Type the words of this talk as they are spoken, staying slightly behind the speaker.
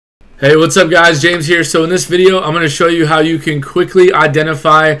Hey, what's up guys? James here. So in this video, I'm going to show you how you can quickly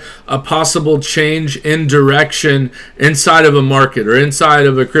identify a possible change in direction inside of a market or inside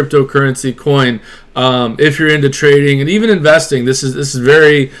of a cryptocurrency coin. If you're into trading and even investing, this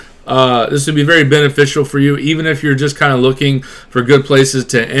would be very beneficial for you, even if you're just kind of looking for good places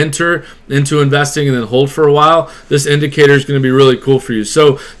to enter into investing and then hold for a while. This indicator is going to be really cool for you.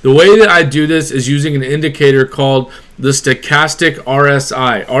 So the way that I do this is using an indicator called the Stochastic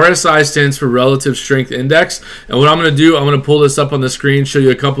RSI. RSI stands for Relative Strength Index. And what I'm going to do, I'm going to pull this up on the screen, show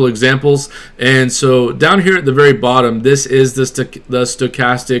you a couple examples. And so down here at the very bottom, this is the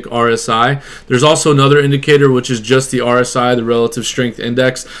Stochastic RSI. There's also another indicator, which is just the RSI, the Relative Strength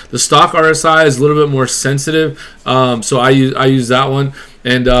Index. The stock RSI is a little bit more sensitive, so I use that one.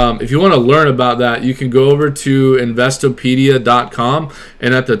 And if you want to learn about that, you can go over to investopedia.com,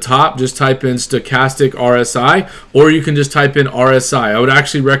 and at the top just type in Stochastic RSI, or you can just type in RSI. I would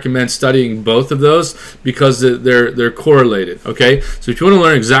actually recommend studying both of those because they're correlated. Okay, so if you want to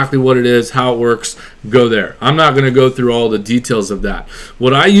learn exactly what it is, how it works, go there. I'm not going to go through all the details of that.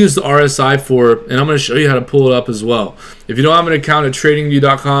 What I use the RSI for, and I'm going to show you how to pull it up as well. If you don't have an account at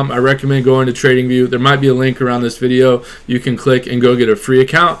tradingview.com, I recommend going to TradingView. There might be a link around this video. You can click and go get a free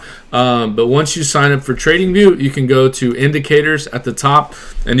account. But once you sign up for TradingView, you can go to indicators at the top,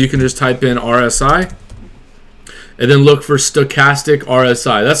 and you can just type in RSI, and then look for Stochastic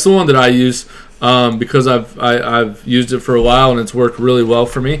RSI. That's the one that I use because I've used it for a while and it's worked really well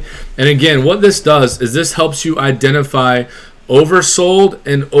for me. And again, what this does is this helps you identify oversold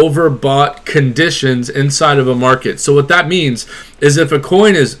and overbought conditions inside of a market. So what that means is if a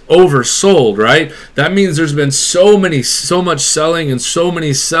coin is oversold, right, that means there's been so much selling and so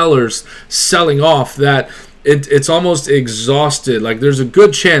many sellers selling off that it's almost exhausted. Like there's a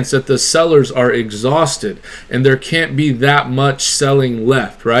good chance that the sellers are exhausted and there can't be that much selling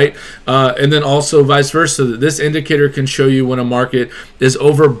left, right? And then also vice versa. This indicator can show you when a market is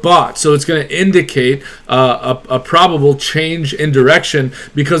overbought. So it's going to indicate a probable change in direction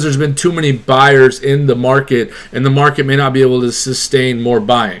because there's been too many buyers in the market and the market may not be able to sustain more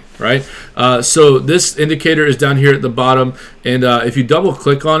buying, right? So this indicator is down here at the bottom, and if you double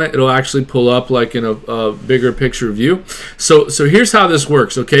click on it, it'll actually pull up like in a bigger picture view. So here's how this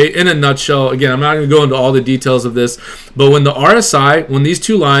works, okay? In a nutshell, again, I'm not going to go into all the details of this, but when the RSI, when these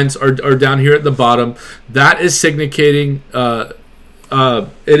two lines are down here at the bottom, that is indicating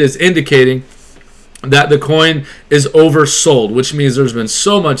that the coin is oversold, which means there's been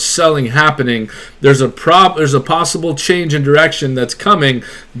so much selling happening. There's a possible change in direction that's coming,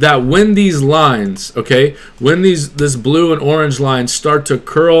 that when these lines, okay, when this blue and orange lines start to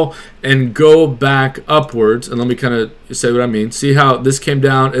curl and go back upwards, and let me kind of say what I mean. See how this came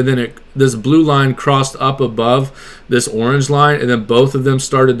down and then this blue line crossed up above this orange line, and then both of them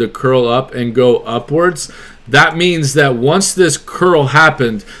started to curl up and go upwards. That means that once this curl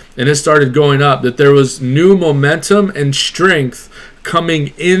happened and it started going up, that there was new momentum and strength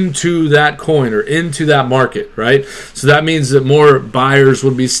coming into that coin or into that market, right? So that means that more buyers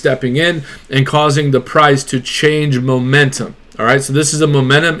would be stepping in and causing the price to change momentum. All right, so this is a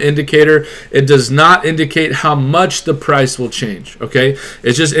momentum indicator. It does not indicate how much the price will change, okay?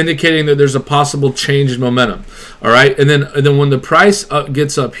 It's just indicating that there's a possible change in momentum. All right, and then when the price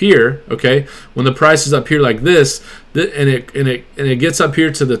gets up here, okay, when the price is up here like this, and it gets up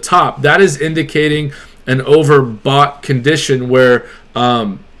here to the top, that is indicating an overbought condition where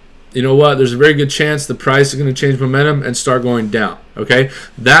you know what, there's a very good chance the price is going to change momentum and start going down. Okay,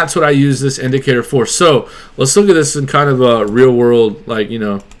 that's what I use this indicator for. So let's look at this in kind of a real world, like, you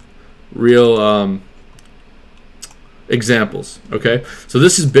know, real examples. Okay, so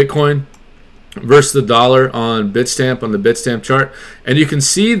this is Bitcoin versus the dollar on Bitstamp, on the Bitstamp chart, and you can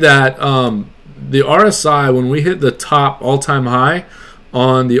see that the RSI, when we hit the top all-time high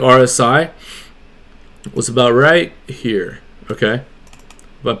on the RSI, was about right here. Okay,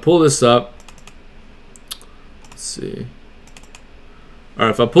 if I pull this up, let's see. All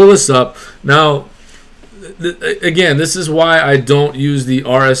right, if I pull this up now, again, this is why I don't use the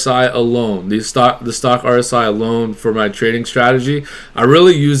RSI alone, the stock RSI alone for my trading strategy. I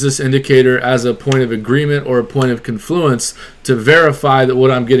really use this indicator as a point of agreement or a point of confluence to verify that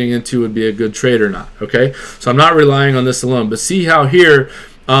what I'm getting into would be a good trade or not. Okay, so I'm not relying on this alone. But see how here,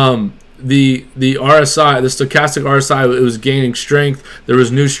 the RSI, the Stochastic RSI, it was gaining strength. There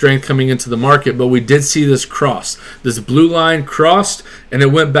was new strength coming into the market, but we did see this cross. This blue line crossed and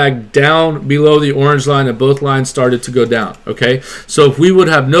it went back down below the orange line, and both lines started to go down. Okay, so if we would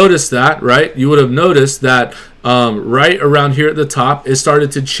have noticed that, right, you would have noticed that right around here at the top, it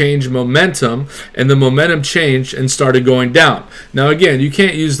started to change momentum, and the momentum changed and started going down. Now again, you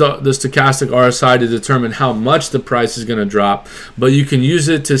can't use the stochastic RSI to determine how much the price is going to drop, but you can use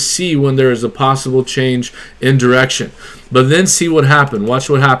it to see when there is a possible change in direction. But then see what happened. Watch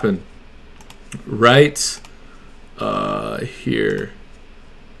what happened right here.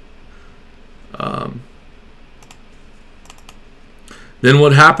 Then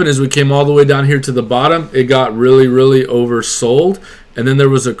what happened is we came all the way down here to the bottom. It got really, really oversold. And then there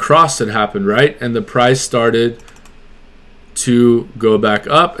was a cross that happened, right? And the price started to go back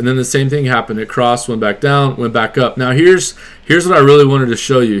up. And then the same thing happened. It crossed, went back down, went back up. Now here's what I really wanted to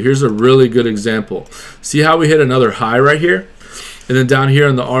show you. Here's a really good example. See how we hit another high right here? And then down here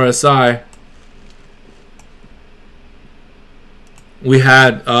on the RSI, we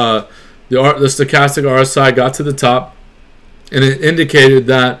had the stochastic RSI got to the top, and it indicated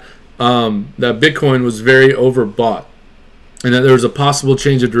that that Bitcoin was very overbought, and that there was a possible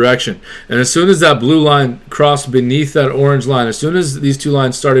change of direction. And as soon as that blue line crossed beneath that orange line, as soon as these two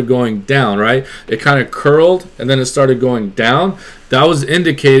lines started going down, right, it kind of curled and then it started going down. That was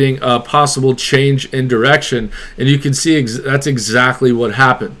indicating a possible change in direction, and you can see that's exactly what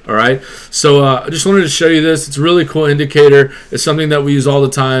happened. All right, so I just wanted to show you this. It's a really cool indicator. It's something that we use all the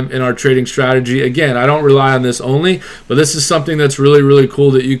time in our trading strategy. Again, I don't rely on this only, but this is something that's really, really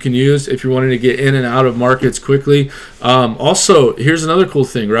cool that you can use if you're wanting to get in and out of markets quickly. Also, here's another cool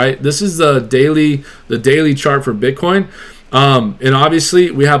thing, right? This is the daily chart for Bitcoin, and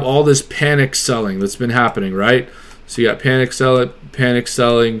obviously we have all this panic selling that's been happening, right? So you got panic selling, panic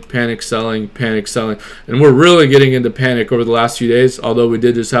selling, panic selling, panic selling, and we're really getting into panic over the last few days. Although we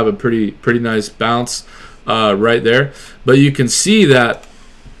did just have a pretty nice bounce right there, but you can see that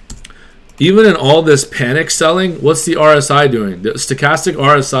even in all this panic selling, what's the RSI doing? The stochastic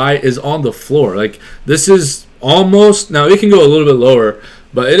RSI is on the floor. Like, this is almost, now it can go a little bit lower,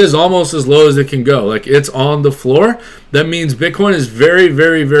 but it is almost as low as it can go. Like, it's on the floor. That means Bitcoin is very,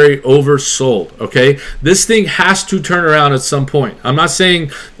 very, very oversold. Okay, this thing has to turn around at some point. I'm not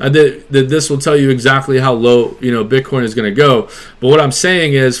saying that this will tell you exactly how low, you know, Bitcoin is going to go, but what I'm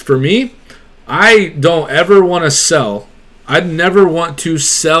saying is, for me, I don't ever want to sell. I'd never want to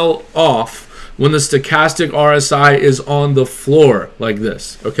sell off when the stochastic RSI is on the floor like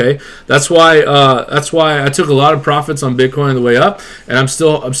this. Okay, that's why I took a lot of profits on Bitcoin on the way up, and I'm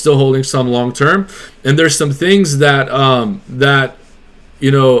still holding some long term. And there's some things that that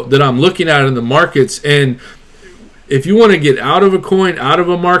I'm looking at in the markets, and if you want to get out of a coin, out of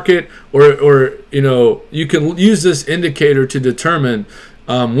a market, or you can use this indicator to determine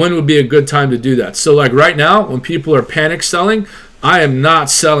when would be a good time to do that. So like right now, when people are panic selling, I am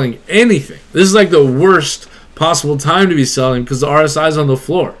not selling anything. This is like the worst possible time to be selling because the RSI is on the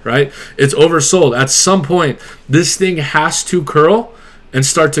floor, right? It's oversold. At some point, this thing has to curl and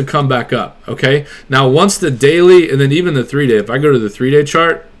start to come back up, okay? Now, once the daily and then even the 3-day, if I go to the 3-day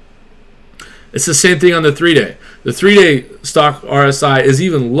chart, it's the same thing on the 3-day. The 3-day stock RSI is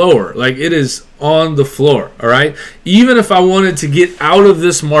even lower. Like, it is on the floor, all right? Even if I wanted to get out of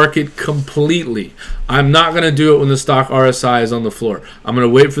this market completely, I'm not going to do it when the stock RSI is on the floor. I'm going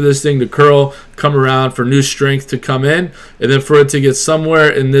to wait for this thing to curl, come around, for new strength to come in, and then for it to get somewhere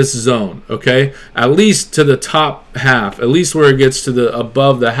in this zone, okay? At least to the top half, at least where it gets to the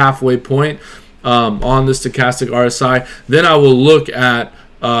above the halfway point on the stochastic RSI. Then I will look at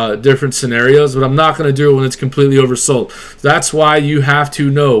different scenarios, but I'm not going to do it when it's completely oversold. That's why you have to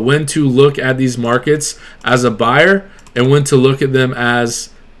know when to look at these markets as a buyer and when to look at them as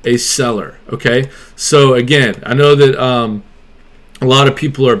a seller. Okay, so again, I know that a lot of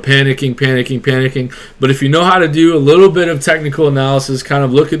people are panicking, but if you know how to do a little bit of technical analysis, kind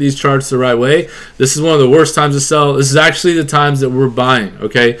of look at these charts the right way, this is one of the worst times to sell. This is actually the times that we're buying.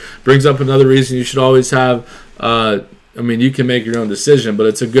 Okay, brings up another reason you should always have I mean, you can make your own decision, but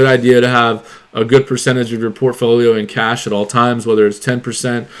it's a good idea to have a good percentage of your portfolio in cash at all times, whether it's 10%,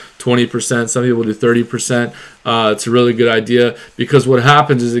 20%, some people do 30%. It's a really good idea, because what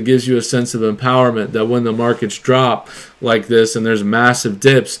happens is it gives you a sense of empowerment that when the markets drop like this and there's massive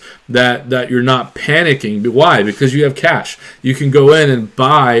dips, that you're not panicking. Why? Because you have cash. You can go in and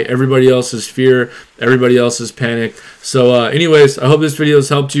buy everybody else's fear, everybody else's panic. So anyways, I hope this video has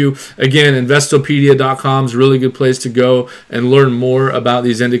helped you. Again, investopedia.com is a really good place to go and learn more about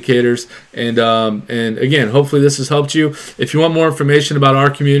these indicators. And again, hopefully this has helped you. If you want more information about our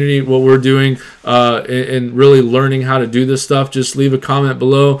community, what we're doing, and really learning how to do this stuff, just leave a comment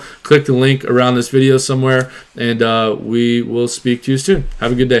below. Click the link around this video somewhere, and we will speak to you soon.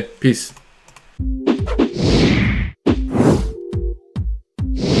 Have a good day. Peace.